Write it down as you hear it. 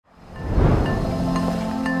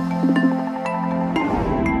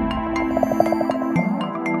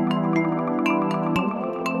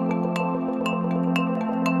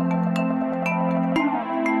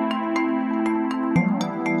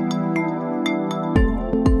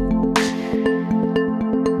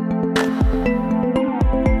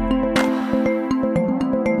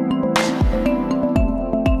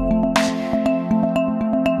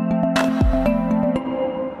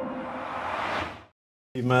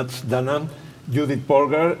much, Dana. Judit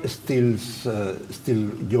Polgár still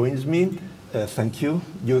joins me. Thank you,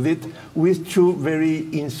 Judit, with two very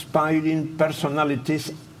inspiring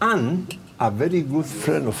personalities and a very good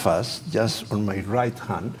friend of us, just on my right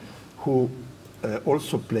hand, who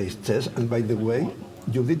also plays chess. And by the way,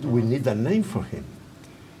 Judit, we need a name for him.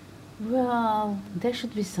 Well, there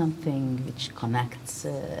should be something which connects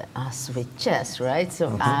us with chess, right?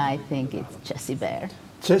 So I think it's Chessy Bear.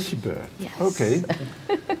 Chessy Bear. Yes. Okay.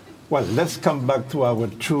 Well, let's come back to our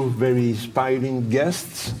two very inspiring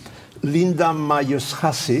guests. Linda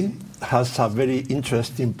Majosházi has a very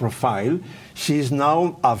interesting profile. She is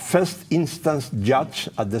now a first instance judge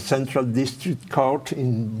at the Central District Court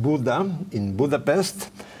in Buda, in Budapest,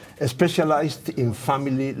 specialized in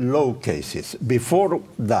family law cases. Before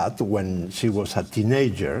that, when she was a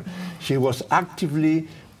teenager, she was actively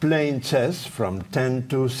playing chess from 10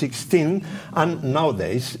 to 16, and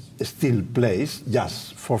nowadays still plays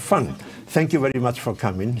just for fun. Thank you very much for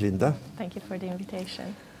coming, Linda. Thank you for the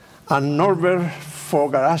invitation. And Norbert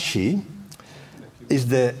Fogarasi is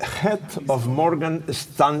the head of Morgan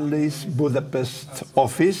Stanley's Budapest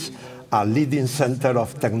office, a leading center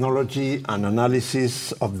of technology and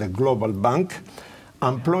analysis of the Global Bank,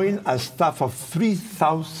 employing a staff of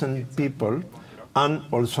 3,000 people, and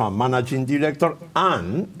also a managing director,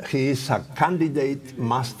 and he is a candidate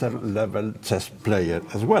master-level chess player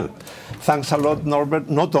as well. Thanks a lot, Norbert,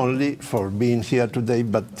 not only for being here today,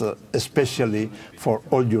 but especially for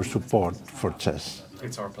all your support for chess.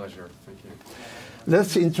 It's our pleasure. Thank you.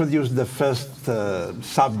 Let's introduce the first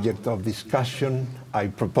subject of discussion I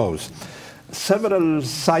propose. Several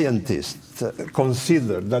scientists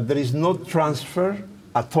consider that there is no transfer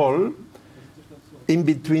at all in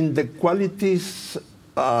between the qualities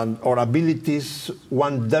or abilities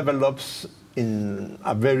one develops in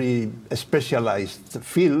a very specialized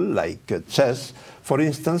field, like chess, for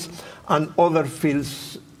instance, and other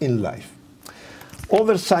fields in life.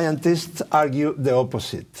 Other scientists argue the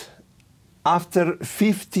opposite. After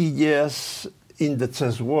 50 years in the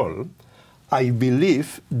chess world, I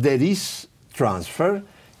believe there is transfer,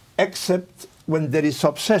 except when there is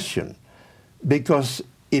obsession, because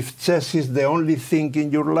if chess is the only thing in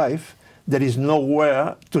your life, there is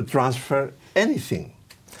nowhere to transfer anything.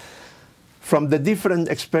 From the different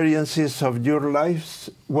experiences of your lives,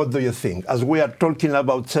 what do you think? As we are talking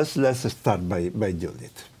about chess, let's start by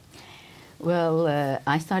Judit. Well,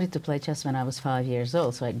 I started to play chess when I was 5 years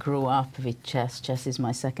old, so I grew up with chess. Chess is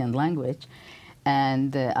my second language.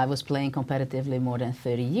 And I was playing competitively more than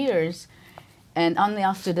 30 years. And only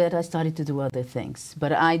after that, I started to do other things.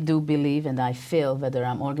 But I do believe, and I feel, whether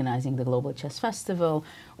I'm organizing the Global Chess Festival,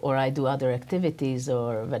 or I do other activities,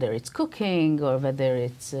 or whether it's cooking, or whether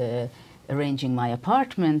it's arranging my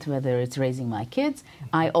apartment, whether it's raising my kids,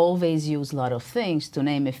 I always use a lot of things, to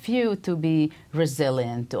name a few, to be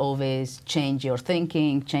resilient, to always change your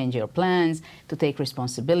thinking, change your plans, to take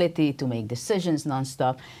responsibility, to make decisions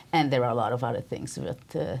nonstop. And there are a lot of other things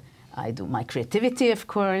that I do. My creativity, of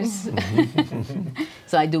course.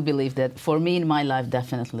 So I do believe that for me in my life,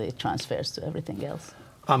 definitely it transfers to everything else.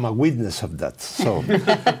 I'm a witness of that. So,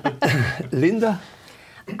 Linda?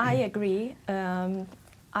 I agree.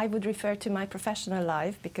 I would refer to my professional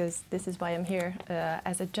life, because this is why I'm here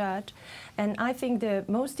as a judge. And I think the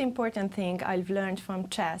most important thing I've learned from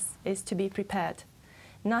chess is to be prepared,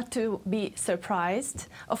 not to be surprised.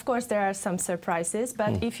 Of course, there are some surprises,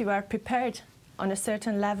 but if you are prepared on a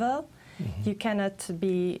certain level, you cannot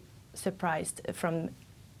be surprised.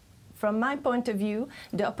 From my point of view,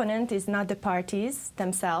 the opponent is not the parties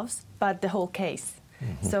themselves, but the whole case.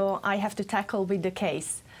 So I have to tackle with the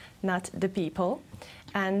case, not the people.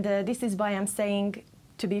 And this is why I'm saying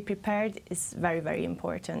to be prepared is very, very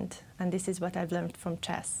important. And this is what I've learned from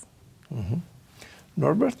chess.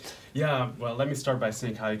 Norbert? Yeah, well, let me start by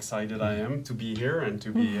saying how excited I am to be here and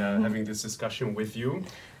to be having this discussion with you,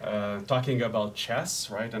 talking about chess,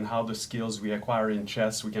 right, and how the skills we acquire in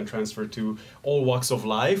chess we can transfer to all walks of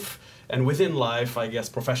life. And within life, I guess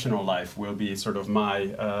professional life will be sort of my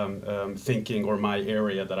thinking, or my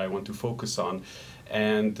area that I want to focus on.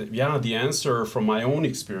 And yeah, the answer from my own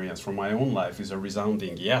experience, from my own life, is a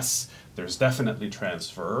resounding yes. There's definitely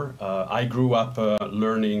transfer. I grew up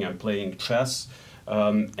learning and playing chess,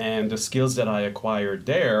 and the skills that I acquired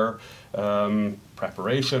there,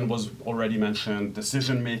 preparation was already mentioned,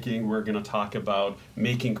 decision making, we're going to talk about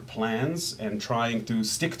making plans and trying to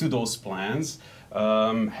stick to those plans,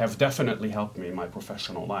 have definitely helped me in my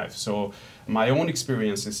professional life. So my own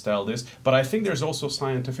experiences tell this, but I think there's also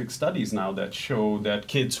scientific studies now that show that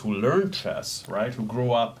kids who learn chess, right, who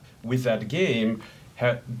grow up with that game,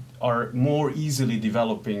 are more easily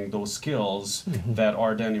developing those skills that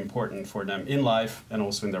are then important for them in life and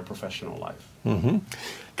also in their professional life.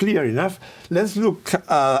 Clear enough. Let's look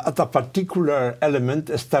at a particular element,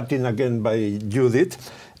 starting again by Judit,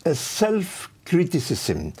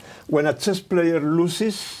 self-criticism. When a chess player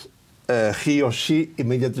loses, he or she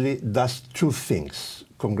immediately does two things: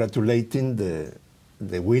 congratulating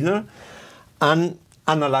the winner and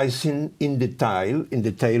analyzing in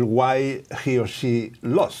detail why he or she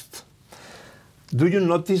lost. Do you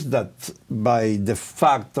notice that by the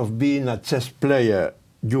fact of being a chess player,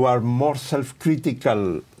 you are more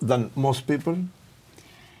self-critical than most people?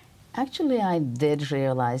 Actually, I did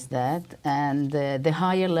realize that, and the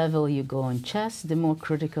higher level you go in chess, the more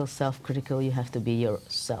critical, self-critical you have to be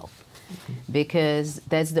yourself. Because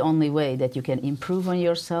that's the only way that you can improve on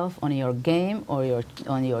yourself, on your game, or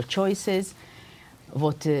on your choices,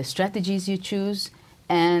 what strategies you choose.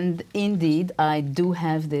 And indeed, I do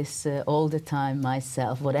have this all the time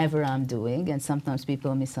myself, whatever I'm doing, and sometimes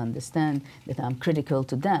people misunderstand that I'm critical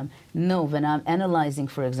to them. No, when I'm analyzing,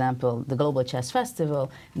 for example, the Global Chess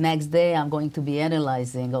Festival, next day I'm going to be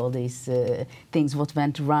analyzing all these things, what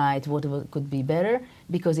went right, what could be better,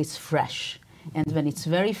 because it's fresh. And when it's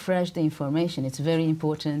very fresh, the information, it's very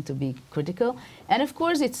important to be critical. And of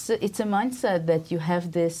course, it's a mindset that you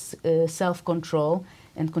have this self-control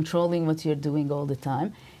and controlling what you're doing all the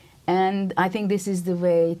time. And I think this is the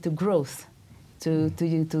way to growth, to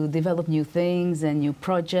develop new things and new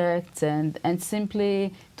projects, and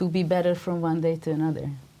simply to be better from one day to another.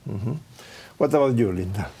 What about you,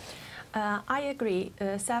 Linda? I agree.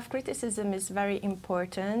 Self-criticism is very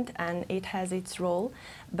important and it has its role,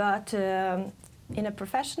 but in a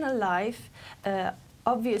professional life,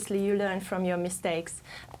 obviously you learn from your mistakes.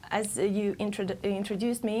 As you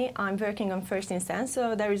introduced me, I'm working on first instance,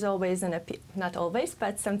 so there is always an appeal, not always,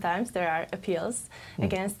 but sometimes there are appeals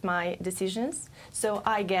against my decisions. So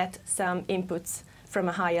I get some inputs from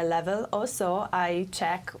a higher level. Also, I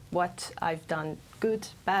check what I've done good,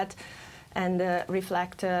 bad, and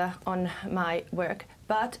reflect on my work.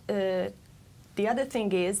 But the other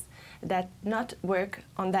thing is that not work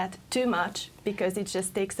on that too much, because it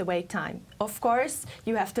just takes away time. Of course,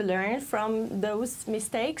 you have to learn from those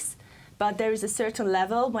mistakes, but there is a certain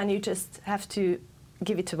level when you just have to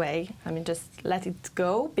give it away. I mean, just let it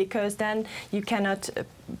go, because then you cannot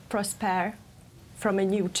prosper from a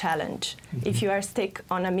new challenge if you are stuck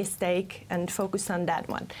on a mistake and focus on that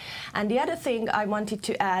one. And the other thing I wanted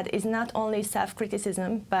to add is not only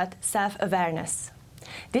self-criticism, but self-awareness.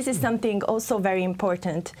 This is something also very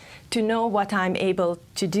important, to know what I'm able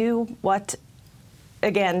to do, what,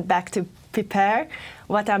 again, back to prepare,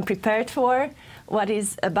 what I'm prepared for, what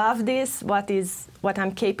is above this, what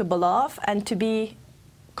I'm capable of, and to be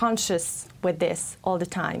conscious with this all the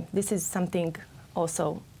time. This is something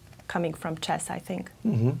also coming from chess, I think.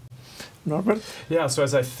 Norbert? Yeah, so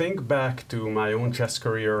as I think back to my own chess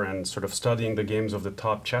career and sort of studying the games of the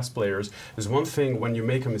top chess players, there's one thing when you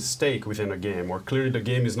make a mistake within a game, or clearly the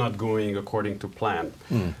game is not going according to plan.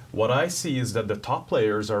 What I see is that the top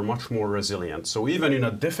players are much more resilient. So even in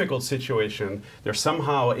a difficult situation, they're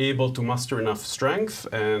somehow able to muster enough strength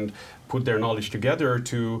and put their knowledge together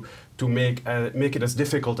to make it as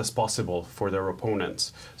difficult as possible for their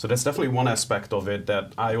opponents. So that's definitely one aspect of it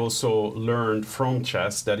that I also learned from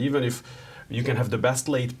chess, that even if you can have the best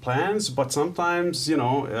laid plans, but sometimes, you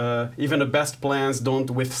know, even the best plans don't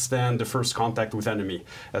withstand the first contact with enemy,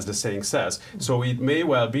 as the saying says. So it may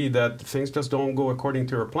well be that things just don't go according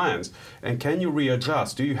to your plans. And can you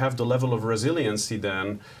readjust? Do you have the level of resiliency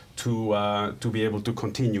then to be able to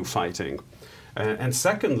continue fighting? And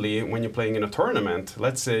secondly, when you're playing in a tournament,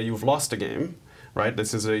 let's say you've lost a game, right?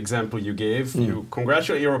 This is an example you gave. You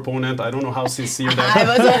congratulate your opponent. I don't know how sincere that is.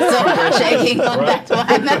 I was also shaking on that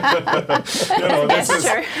one. You know, this is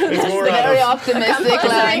it's more very optimistic,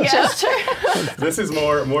 Leontxo. This is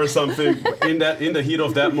more something in the heat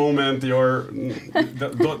of that moment.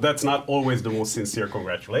 That's not always the most sincere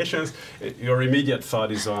congratulations. Your immediate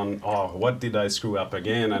thought is on, oh, what did I screw up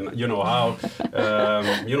again? And how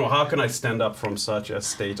can I stand up from such a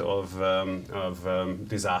state of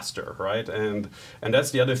disaster, right? And that's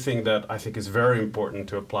the other thing that I think is very important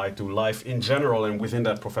to apply to life in general and within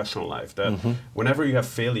that professional life, that whenever you have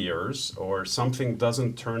failures or something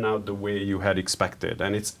doesn't turn out the way you had expected,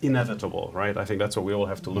 and it's inevitable, right? I think that's what we all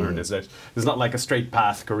have to learn, is that it's not like a straight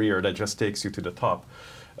path career that just takes you to the top.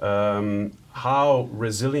 How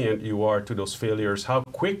resilient you are to those failures, how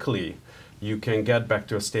quickly you can get back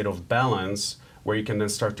to a state of balance where you can then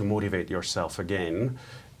start to motivate yourself again,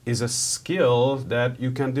 is a skill that you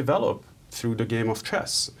can develop through the game of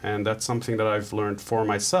chess. And that's something that I've learned for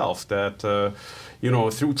myself, that you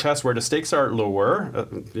know, through chess where the stakes are lower,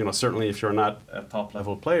 you know, certainly if you're not a top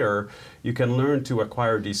level player, you can learn to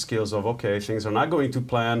acquire these skills of, okay, things are not going to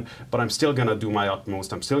plan, but I'm still going to do my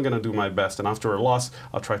utmost, I'm still going to do my best, and after a loss,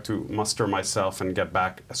 I'll try to muster myself and get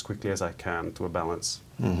back as quickly as I can to a balance.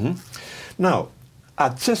 Now,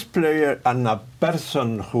 a chess player and a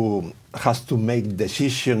person who has to make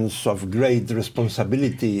decisions of great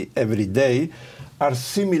responsibility every day are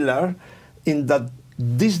similar in that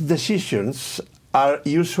these decisions are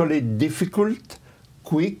usually difficult,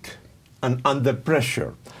 quick, and under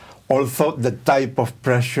pressure, although the type of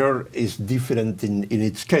pressure is different in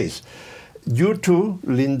each case. You two,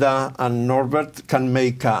 Linda and Norbert, can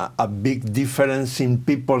make a big difference in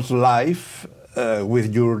people's life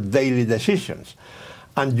with your daily decisions.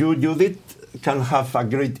 And you, Judit, can have a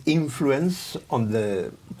great influence on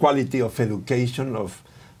the quality of education of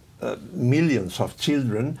millions of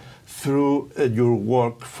children through your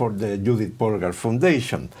work for the Judit Polgár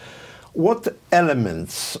Foundation. What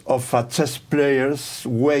elements of a chess player's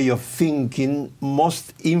way of thinking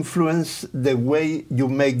most influence the way you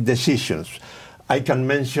make decisions? I can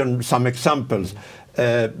mention some examples.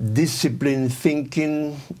 Disciplined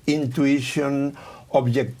thinking, intuition,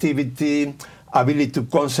 objectivity, ability to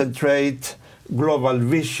concentrate, global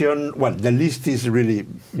vision. Well, the list is really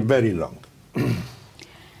very long.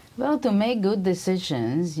 Well, to make good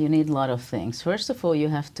decisions, you need a lot of things. First of all, you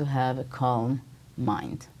have to have a calm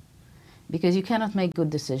mind, because you cannot make good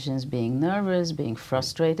decisions being nervous, being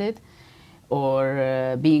frustrated,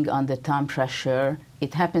 or being under time pressure.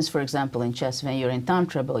 It happens, for example, in chess, when you're in time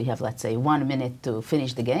trouble, you have, let's say, 1 minute to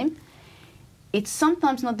finish the game. It's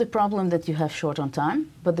sometimes not the problem that you have short on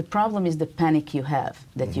time, but the problem is the panic you have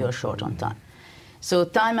that you're short on time. So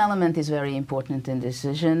time element is very important in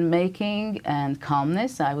decision making, and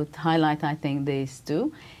calmness. I would highlight, I think, these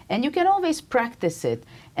two. And you can always practice it,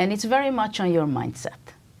 and it's very much on your mindset.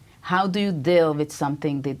 How do you deal with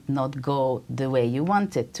something that did not go the way you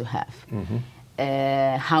want it to have?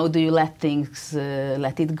 How do you let things,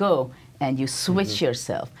 let it go, and you switch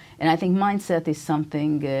yourself? And I think mindset is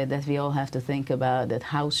something that we all have to think about, that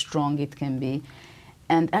how strong it can be.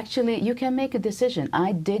 And actually, you can make a decision.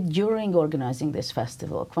 I did during organizing this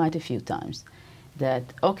festival quite a few times that,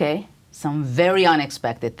 okay, some very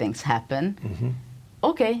unexpected things happen.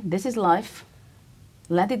 Okay, this is life.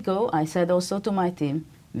 Let it go. I said also to my team,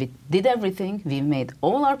 we did everything. We made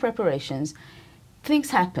all our preparations.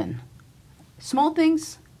 Things happen. Small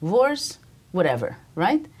things, wars, whatever,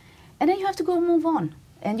 right? And then you have to go move on.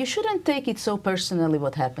 And you shouldn't take it so personally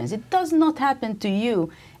what happens. It does not happen to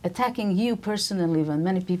you, attacking you personally when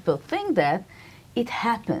many people think that. It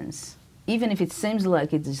happens. Even if it seems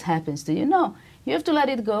like it just happens to you. No, you have to let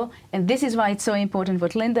it go. And this is why it's so important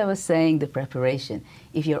what Linda was saying, the preparation.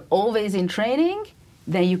 If you're always in training,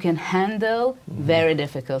 then you can handle very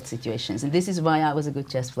difficult situations. And this is why I was a good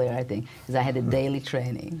chess player, I think, because I had a daily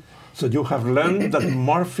training. So you have learned that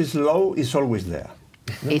Murphy's Law is always there.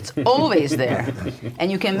 It's always there.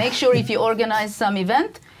 And you can make sure if you organize some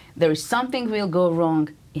event, there is something will go wrong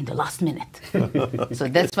in the last minute. So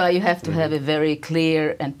that's why you have to have a very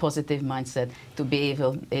clear and positive mindset to be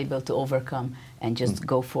able to overcome and just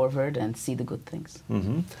go forward and see the good things.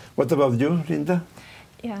 What about you, Linda?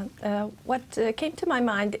 Yeah, what came to my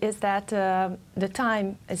mind is that the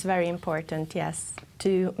time is very important, yes,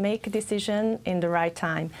 to make a decision in the right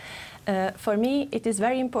time. For me, it is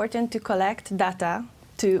very important to collect data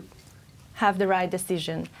to have the right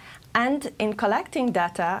decision. And in collecting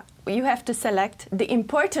data, you have to select the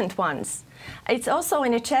important ones. It's also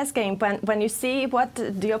in a chess game when you see what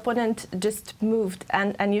the opponent just moved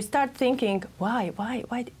and you start thinking, why?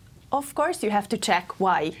 Of course you have to check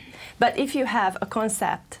why. But if you have a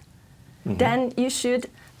concept, then you should,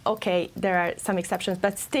 okay, there are some exceptions,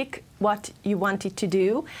 but stick what you wanted to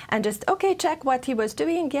do and just, okay, check what he was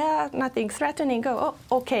doing. Yeah, nothing threatening. Oh,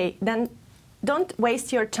 okay, then don't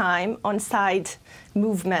waste your time on side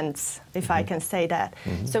movements, if I can say that.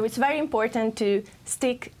 So it's very important to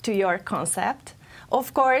stick to your concept.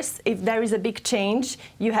 Of course, if there is a big change,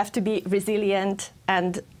 you have to be resilient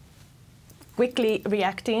and quickly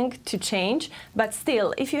reacting to change, but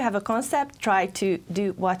still, if you have a concept, try to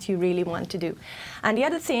do what you really want to do. And the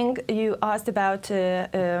other thing you asked about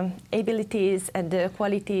abilities and the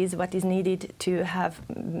qualities, what is needed to have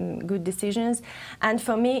good decisions. And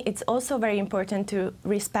for me, it's also very important to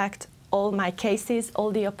respect all my cases,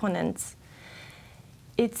 all the opponents.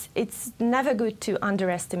 It's never good to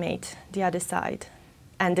underestimate the other side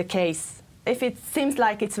and the case. If it seems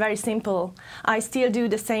like it's very simple, I still do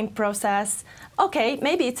the same process. Okay,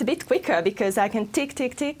 maybe it's a bit quicker because I can tick,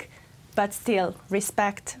 tick, tick, but still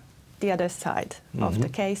respect the other side of the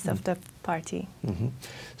case, of the party.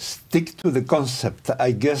 Stick to the concept.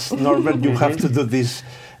 I guess, Norbert, you have to do this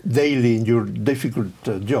daily in your difficult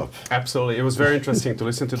job. Absolutely. It was very interesting to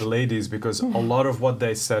listen to the ladies because a lot of what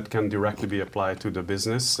they said can directly be applied to the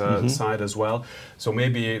business side as well. So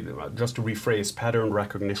maybe just to rephrase, pattern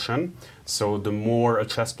recognition. So the more a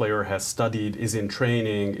chess player has studied, is in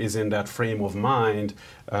training, is in that frame of mind,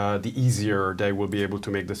 the easier they will be able to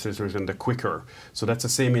make decisions and the quicker. So that's the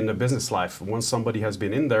same in the business life. Once somebody has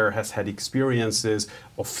been in there, has had experiences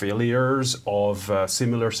of failures, of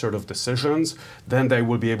similar sort of decisions, then they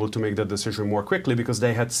will be able to make that decision more quickly because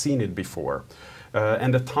they had seen it before.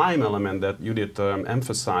 And the time element that Judit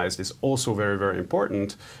emphasized is also very, very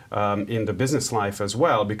important in the business life as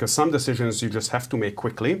well, because some decisions you just have to make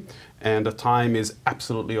quickly, and the time is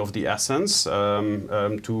absolutely of the essence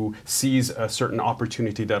to seize a certain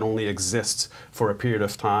opportunity that only exists for a period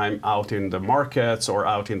of time out in the markets or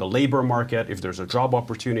out in the labor market. If there's a job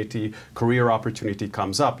opportunity, career opportunity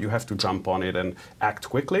comes up, you have to jump on it and act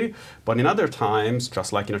quickly. But in other times,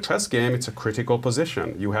 just like in a chess game, it's a critical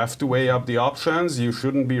position. You have to weigh up the options. You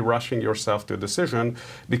shouldn't be rushing yourself to a decision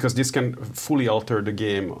because this can fully alter the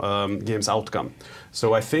game's outcome.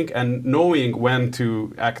 So I think, and knowing when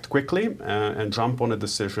to act quickly and jump on a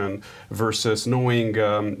decision versus knowing,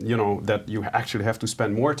 you know, that you actually have to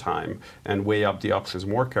spend more time and weigh up the options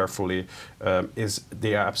more carefully is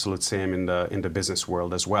the absolute same in the business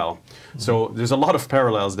world as well. So there's a lot of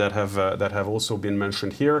parallels that have also been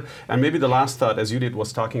mentioned here. And maybe the last thought, as Judit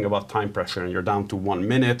was talking about time pressure, and you're down to 1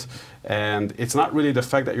 minute, and it's not really the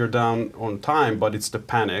fact that you're down on time, but it's the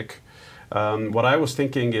panic. What I was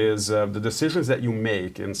thinking is the decisions that you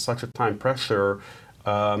make in such a time pressure,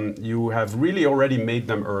 you have really already made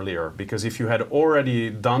them earlier, because if you had already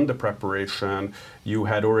done the preparation, you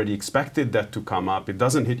had already expected that to come up, it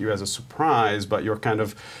doesn't hit you as a surprise, but you're kind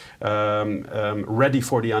of ready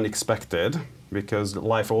for the unexpected, because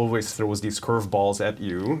life always throws these curveballs at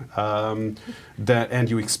you, and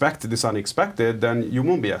you expect this unexpected, then you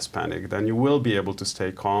won't be as panicked. Then you will be able to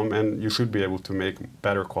stay calm, and you should be able to make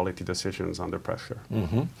better quality decisions under pressure.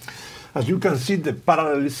 As you can see, the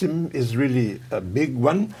parallelism is really a big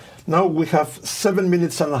one. Now we have 7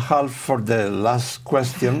 minutes and a half for the last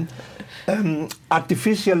question.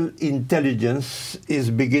 Artificial intelligence is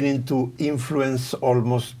beginning to influence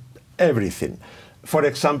almost everything. For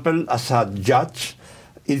example, as a judge,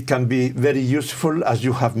 it can be very useful, as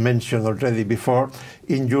you have mentioned already before,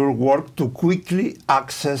 in your work to quickly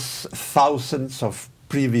access thousands of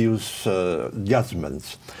previous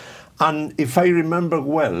judgments. And if I remember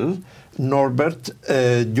well, Norbert,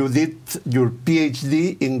 you did your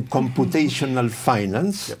PhD in computational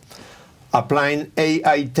finance, applying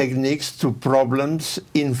AI techniques to problems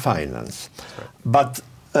in finance. But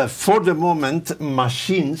for the moment,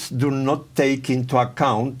 machines do not take into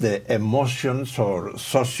account the emotions or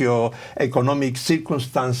socio-economic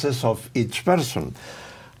circumstances of each person.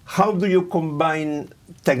 How do you combine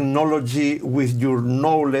technology with your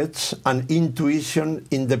knowledge and intuition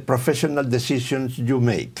in the professional decisions you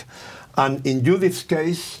make? And in Judith's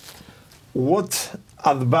case, what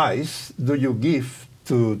advice do you give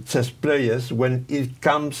to chess players when it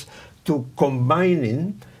comes to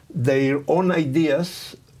combining their own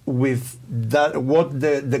ideas with what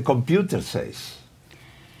the computer says?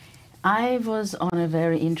 I was on a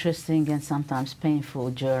very interesting and sometimes painful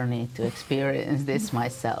journey to experience this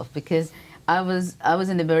myself, because I was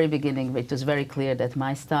in the very beginning, it was very clear that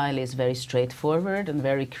my style is very straightforward and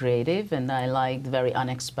very creative, and I liked very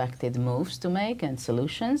unexpected moves to make and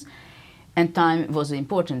solutions. And time was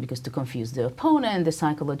important because to confuse the opponent, the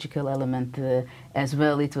psychological element as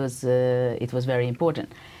well, it was very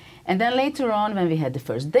important. And then later on, when we had the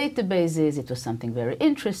first databases, it was something very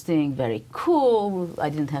interesting, very cool. I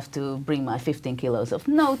didn't have to bring my 15 kilos of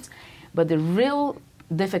notes. But the real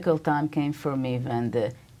difficult time came for me when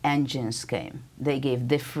the engines came. They gave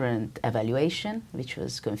different evaluation, which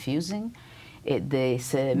was confusing. They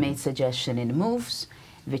made suggestion in moves,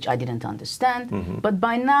 which I didn't understand. But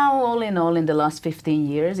by now, all in all, in the last 15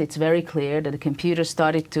 years, it's very clear that the computer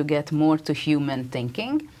started to get more to human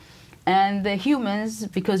thinking. And the humans,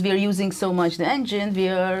 because we are using so much the engine, we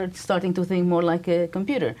are starting to think more like a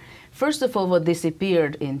computer. First of all, what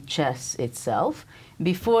disappeared in chess itself,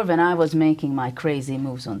 before when I was making my crazy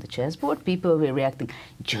moves on the chessboard, people were reacting,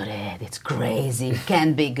 Judit, it's crazy, it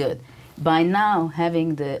can't be good. By now,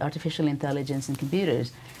 having the artificial intelligence in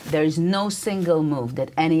computers, there is no single move that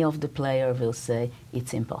any of the player will say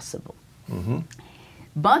it's impossible.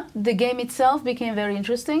 But the game itself became very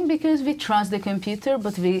interesting because we trust the computer,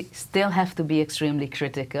 but we still have to be extremely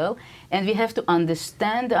critical, and we have to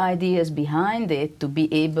understand the ideas behind it to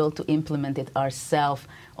be able to implement it ourselves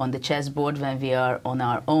on the chessboard when we are on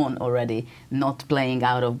our own already, not playing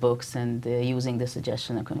out of books and using the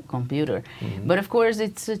suggestion of computer. But of course,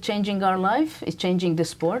 it's changing our life, it's changing the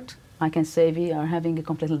sport. I can say we are having a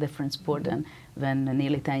completely different sport than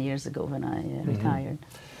nearly 10 years ago when I retired.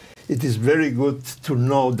 It is very good to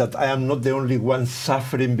know that I am not the only one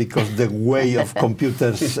suffering because the way of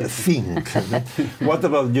computers think. What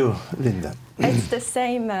about you, Linda? It's the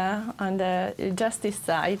same on the justice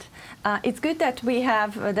side. It's good that we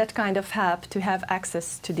have that kind of help to have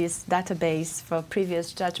access to this database for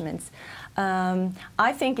previous judgments.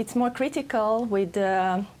 I think it's more critical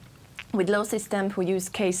with law system who use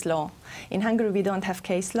case law. In Hungary we don't have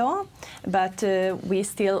case law, but we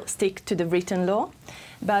still stick to the written law.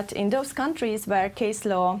 But in those countries where case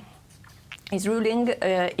law is ruling,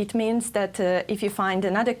 it means that if you find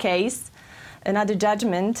another case, another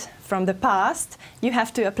judgment from the past, you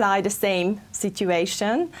have to apply the same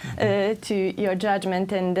situation to your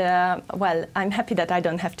judgment. And well, I'm happy that I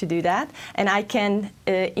don't have to do that, and I can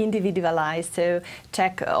individualize, so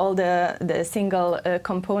check all the single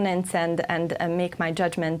components and make my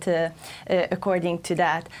judgment according to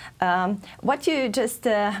that. What you just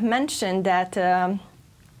mentioned, that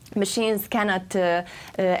machines cannot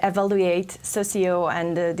evaluate socio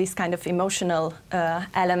and this kind of emotional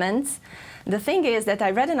elements. The thing is that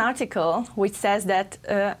I read an article which says that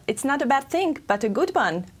it's not a bad thing, but a good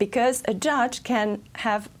one, because a judge can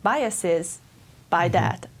have biases by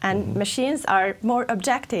that, and machines are more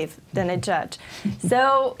objective than a judge.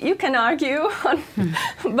 So you can argue on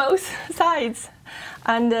both sides,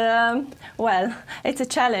 and well, it's a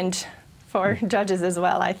challenge for judges as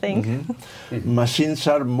well, I think. Machines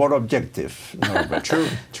are more objective. Norbert.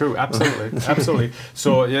 True, absolutely, absolutely.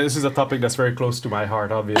 So yeah, this is a topic that's very close to my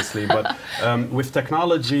heart, obviously. But with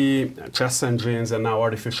technology, chess engines, and now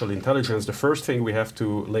artificial intelligence, the first thing we have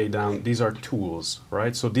to lay down, these are tools,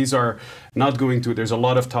 right? So these are not going to. There's a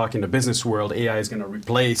lot of talk in the business world. AI is going to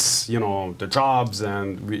replace, the jobs,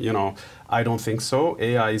 and I don't think so.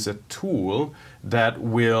 AI is a tool that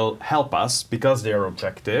will help us because they are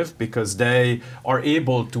objective, because they are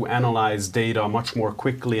able to analyze data much more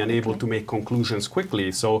quickly and able to make conclusions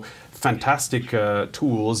quickly. So fantastic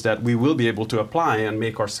tools that we will be able to apply and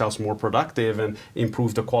make ourselves more productive and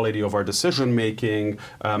improve the quality of our decision making,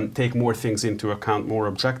 take more things into account more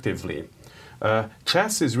objectively.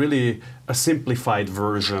 Chess is really a simplified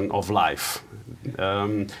version of life.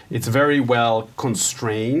 It's very well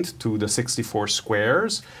constrained to the 64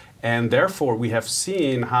 squares, and therefore we have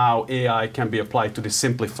seen how AI can be applied to the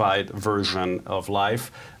simplified version of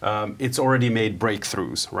life. It's already made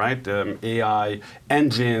breakthroughs, right? AI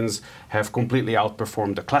engines have completely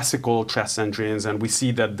outperformed the classical chess engines, and we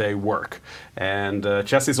see that they work. And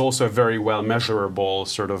chess is also a very well measurable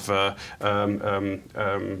sort of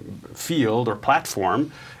field or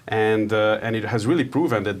platform, and it has really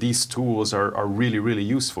proven that these tools are really, really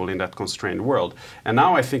useful in that constrained world. And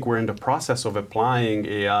now I think we're in the process of applying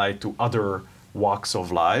AI to other walks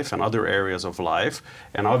of life and other areas of life.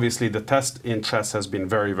 And obviously the test in chess has been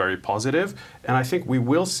very, very positive. And I think we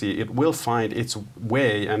will see it will find its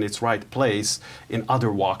way and its right place in other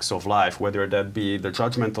walks of life, whether that be the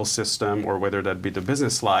judgmental system or whether that be the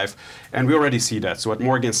business life. And we already see that. So at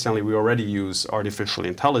Morgan Stanley, we already use artificial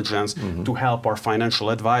intelligence to help our financial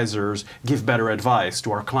advisors give better advice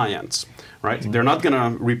to our clients. Right? They're not going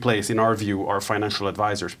to replace, in our view, our financial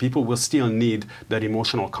advisors. People will still need that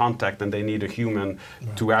emotional contact, and they need a human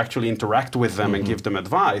to actually interact with them and give them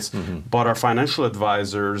advice. But our financial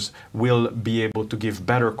advisors will be able to give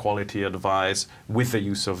better quality advice with the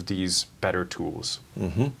use of these better tools.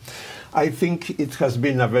 I think it has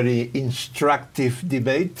been a very instructive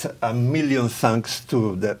debate. A million thanks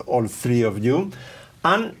to all three of you.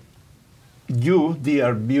 And you,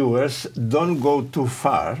 dear viewers, don't go too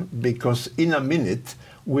far, because in a minute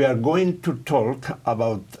we are going to talk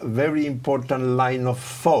about a very important line of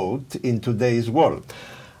thought in today's world.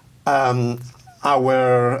 I'm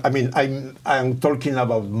talking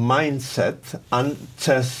about mindset, and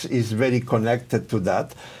chess is very connected to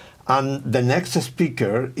that. And the next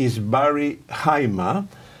speaker is Barry Haima,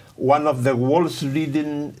 one of the world's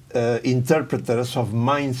leading interpreters of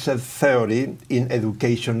mindset theory in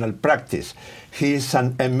educational practice. He is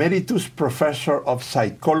an emeritus professor of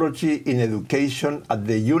psychology in education at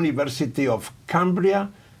the University of Cambridge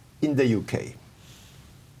in the UK.